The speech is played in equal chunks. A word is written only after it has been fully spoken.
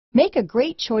Make a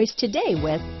great choice today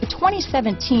with the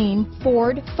 2017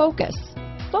 Ford Focus.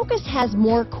 Focus has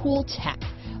more cool tech,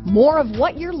 more of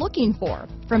what you're looking for.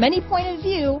 From any point of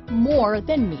view, more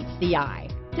than meets the eye.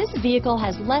 This vehicle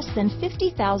has less than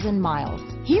 50,000 miles.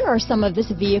 Here are some of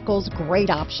this vehicle's great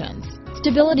options: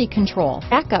 stability control,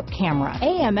 backup camera,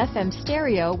 AM/FM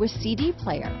stereo with CD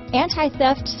player,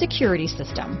 anti-theft security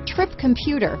system, trip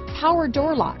computer, power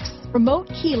door locks, remote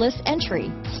keyless entry,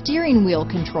 steering wheel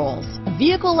controls. A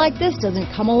vehicle like this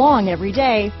doesn't come along every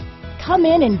day. Come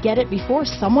in and get it before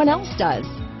someone else does.